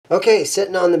Okay,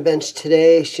 sitting on the bench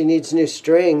today, she needs new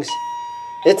strings.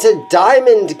 It's a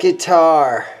diamond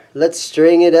guitar. Let's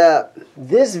string it up.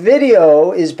 This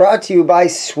video is brought to you by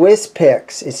Swiss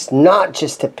Picks. It's not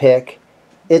just a pick,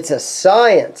 it's a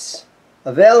science.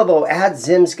 Available at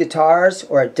ZIMM'S Guitars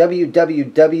or at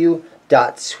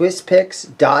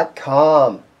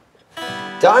www.swisspicks.com.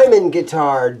 Diamond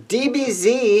guitar,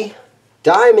 DBZ,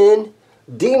 Diamond,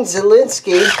 Dean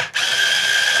Zielinski.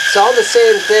 It's all the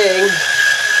same thing.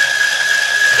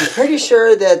 I'm pretty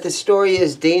sure that the story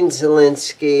is Dean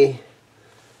Zielinski.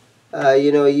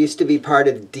 He used to be part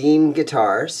of Dean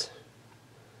Guitars.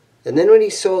 And then when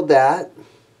he sold that,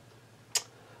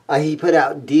 he put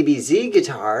out DBZ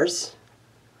guitars.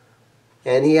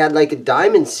 And he had like a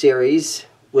diamond series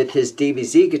with his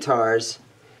DBZ guitars.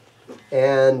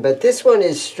 But this one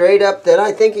is straight up that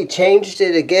I think he changed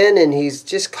it again and he's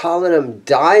just calling them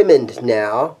diamond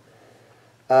now.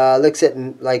 Looks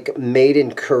at like made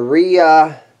in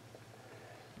Korea.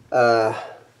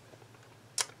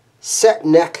 Set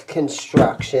neck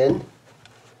construction.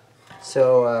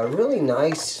 So really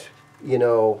nice,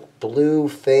 blue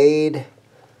fade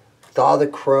with all the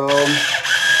chrome.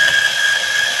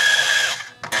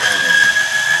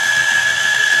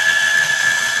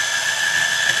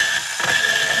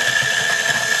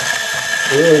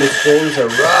 Ooh, the strings are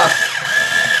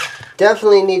rough.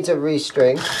 Definitely needs a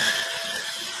restring.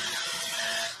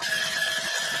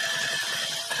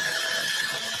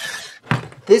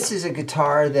 This is a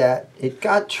guitar that it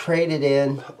got traded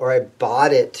in, or I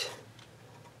bought it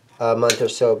a month or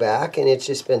so back, and it's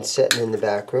just been sitting in the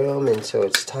back room, and so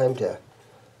it's time to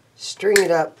string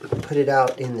it up, put it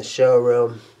out in the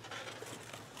showroom.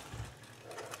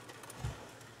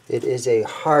 It is a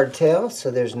hardtail, so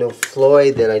there's no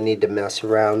Floyd that I need to mess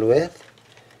around with.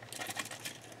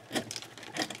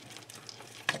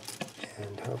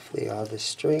 And hopefully all the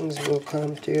strings will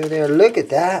come through there. Look at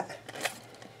that.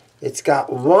 It's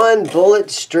got one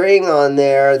bullet string on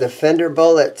there, the Fender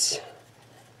bullets.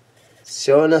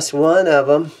 Showing us one of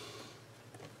them.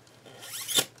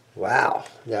 Wow,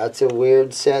 that's a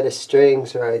weird set of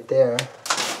strings right there.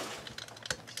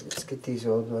 So let's get these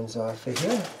old ones off of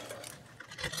here.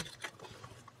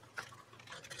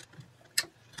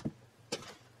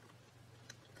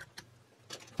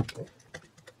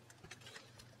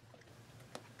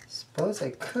 Suppose I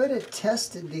could have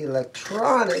tested the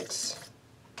electronics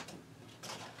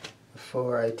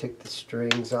before I took the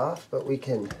strings off, but we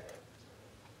can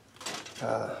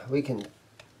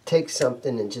take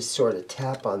something and just sort of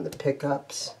tap on the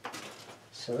pickups.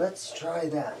 So let's try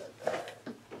that.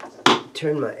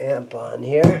 Turn my amp on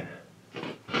here.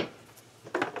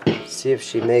 See if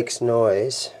she makes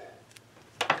noise.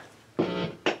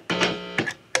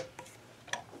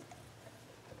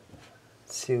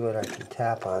 See what I can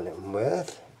tap on them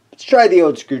with. Let's try the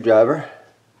old screwdriver.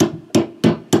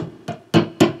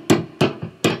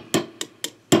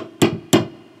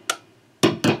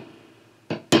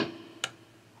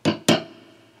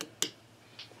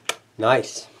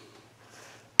 Nice.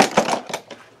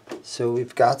 So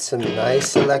we've got some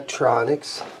nice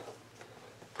electronics,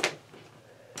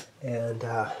 and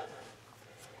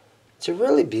it's a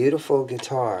really beautiful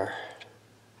guitar.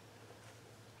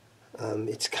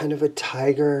 It's kind of a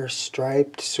tiger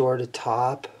striped sort of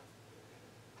top,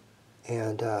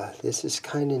 and this is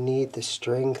kind of neat, the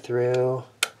string through.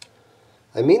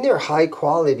 I mean, they're high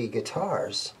quality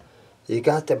guitars. You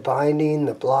got the binding,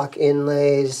 the block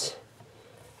inlays,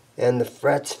 and the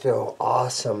frets feel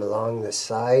awesome along the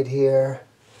side here.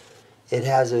 It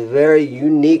has a very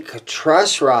unique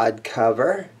truss rod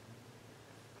cover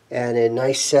and a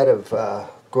nice set of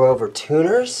Grover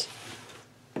tuners.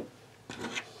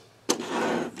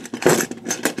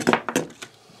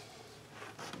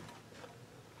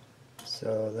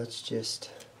 So let's just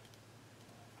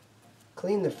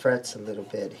clean the frets a little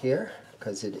bit here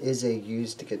because it is a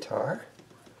used guitar.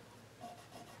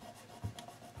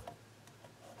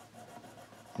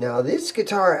 Now this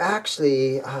guitar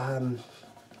actually, I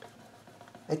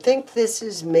think this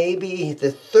is maybe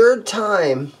the third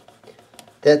time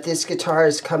that this guitar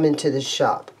has come into the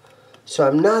shop. So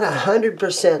I'm not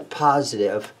 100%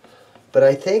 positive, but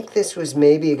I think this was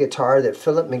maybe a guitar that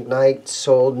Philip McKnight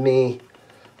sold me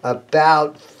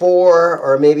about 4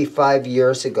 or maybe 5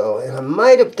 years ago. And I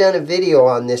might have done a video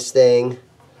on this thing,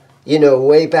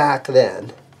 way back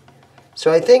then.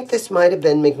 So I think this might have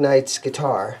been McKnight's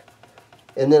guitar.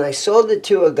 And then I sold it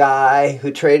to a guy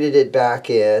who traded it back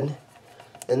in.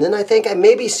 And then I think I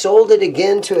maybe sold it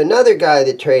again to another guy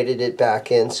that traded it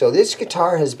back in. So this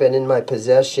guitar has been in my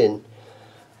possession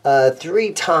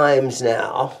 3 times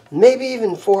now. Maybe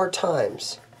even 4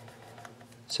 times.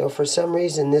 So for some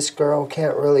reason this girl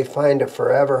can't really find a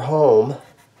forever home,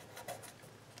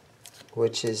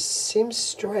 which seems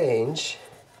strange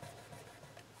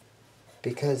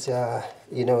because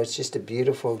you know, it's just a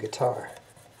beautiful guitar.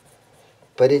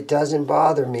 But it doesn't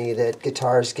bother me that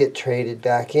guitars get traded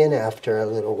back in after a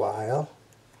little while.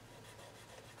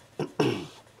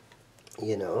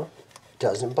 You know,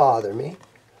 doesn't bother me.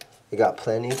 I got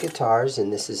plenty of guitars,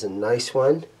 and this is a nice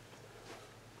one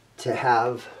to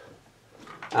have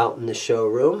out in the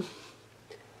showroom.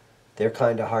 They're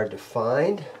kind of hard to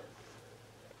find.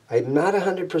 I'm not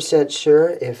 100% sure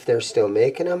if they're still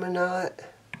making them or not.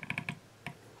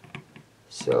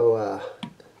 So,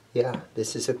 yeah,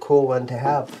 this is a cool one to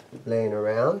have laying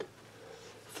around,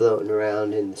 floating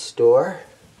around in the store.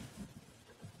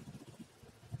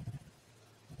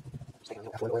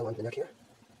 One oil on the neck here.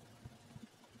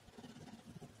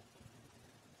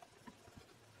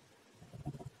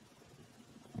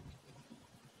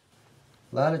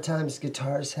 A lot of times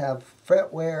guitars have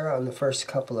fret wear on the first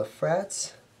couple of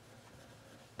frets,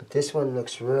 but this one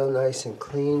looks real nice and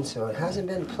clean, so it hasn't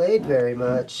been played very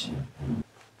much.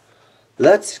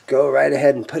 Let's go right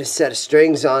ahead and put a set of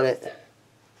strings on it.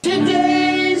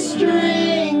 Today's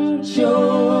string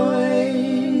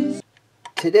choice.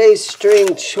 Today's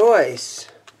string choice.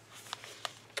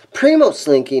 Primo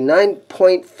Slinky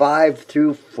 9.5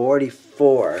 through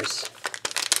 44s.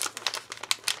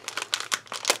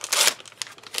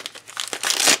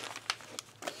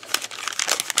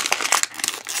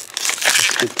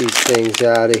 Get these things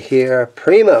out of here.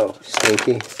 Primo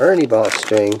Slinky Ernie Ball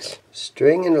strings.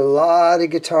 Stringing a lot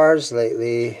of guitars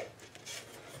lately.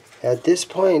 At this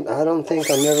point, I don't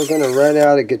think I'm ever going to run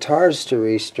out of guitars to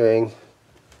restring,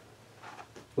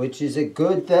 which is a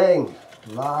good thing.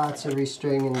 Lots of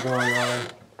restringing going on.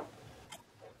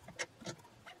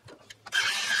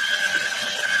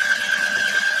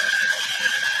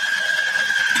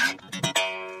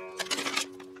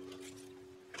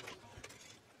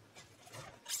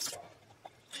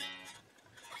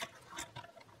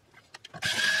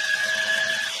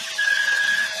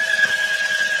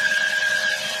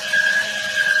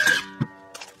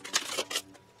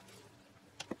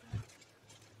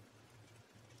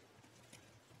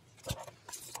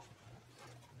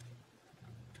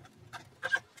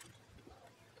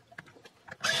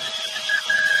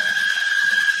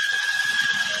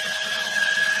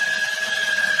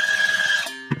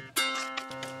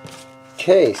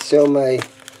 Okay, so my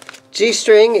G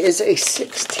string is a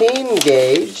 16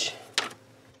 gauge.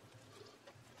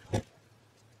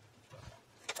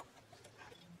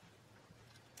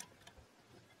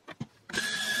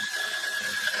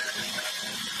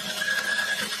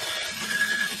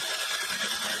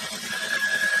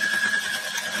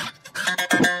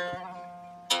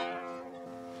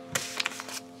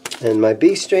 And my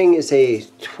B string is a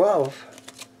 12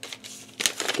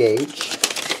 gauge.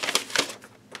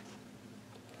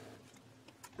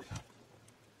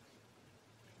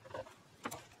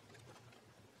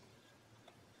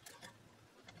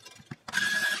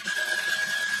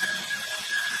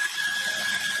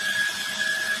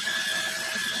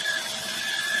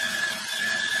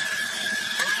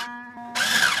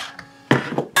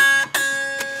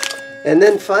 And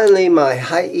then finally, my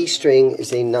high E string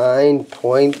is a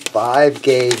 9.5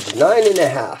 gauge,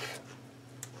 9.5.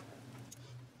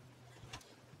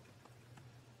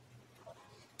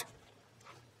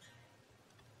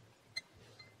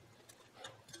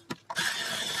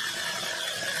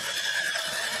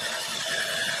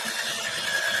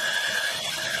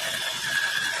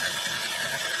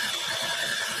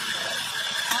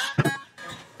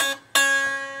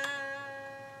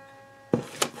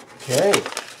 Okay,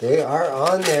 they are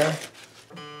on there.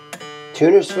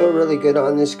 Tuners feel really good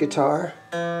on this guitar.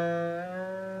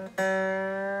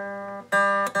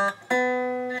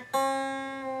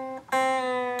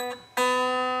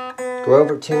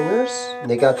 Grover tuners.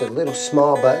 They got the little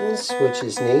small buttons, which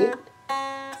is neat.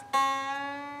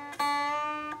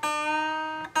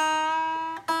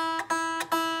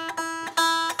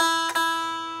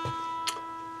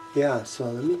 Yeah, so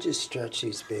let me just stretch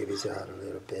these babies out a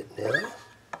little bit now.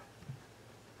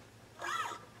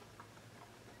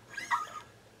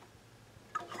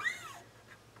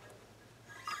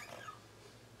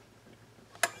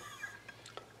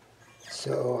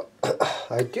 So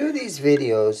I do these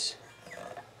videos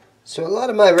so a lot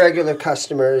of my regular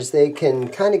customers, they can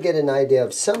kind of get an idea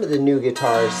of some of the new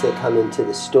guitars that come into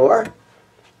the store.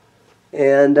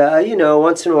 And you know,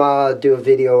 once in a while I'll do a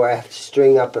video where I have to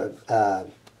string up a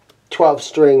 12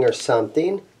 string or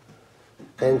something.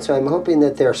 And so I'm hoping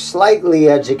that they're slightly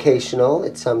educational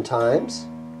at some times.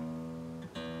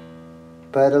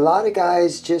 But a lot of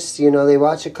guys just, you know, they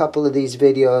watch a couple of these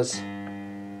videos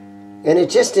and it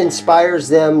just inspires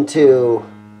them to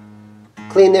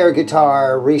clean their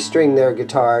guitar, restring their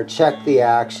guitar, check the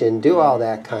action, do all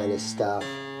that kind of stuff.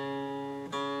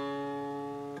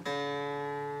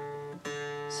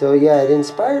 So yeah, it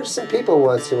inspires some people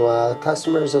once in a while.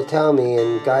 Customers will tell me,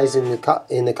 and guys in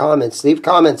the comments, leave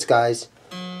comments, guys.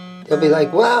 They'll be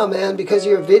like, wow man, because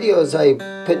of your videos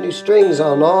I put new strings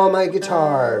on all my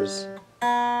guitars.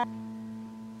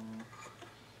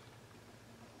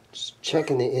 Just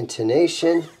checking the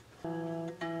intonation.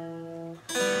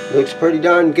 Looks pretty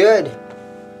darn good.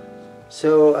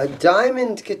 So a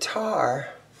diamond guitar,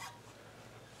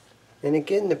 and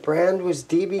again the brand was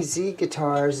DBZ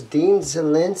Guitars, Dean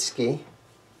Zielinski.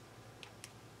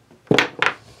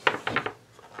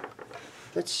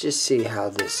 Let's just see how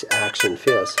this action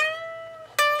feels.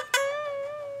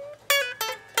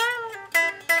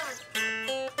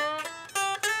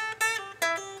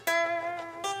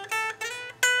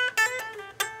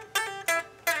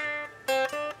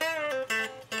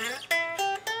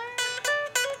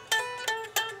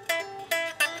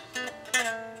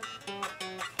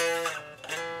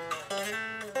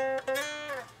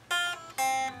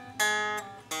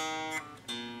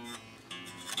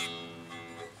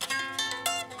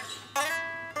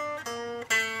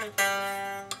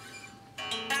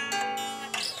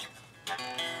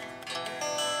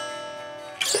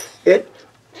 It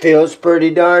feels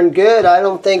pretty darn good. I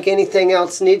don't think anything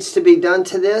else needs to be done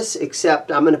to this,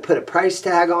 except I'm going to put a price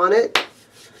tag on it.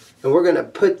 And we're going to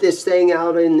put this thing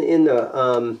out in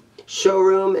the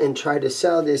showroom and try to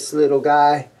sell this little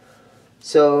guy.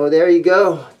 So there you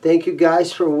go. Thank you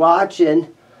guys for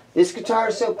watching. This guitar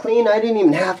is so clean, I didn't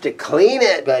even have to clean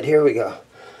it. But here we go.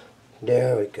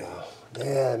 There we go.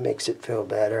 Yeah, it makes it feel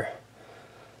better.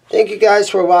 Thank you guys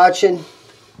for watching.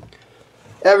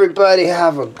 Everybody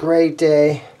have a great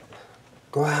day.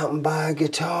 Go out and buy a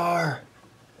guitar.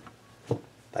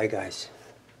 Bye guys.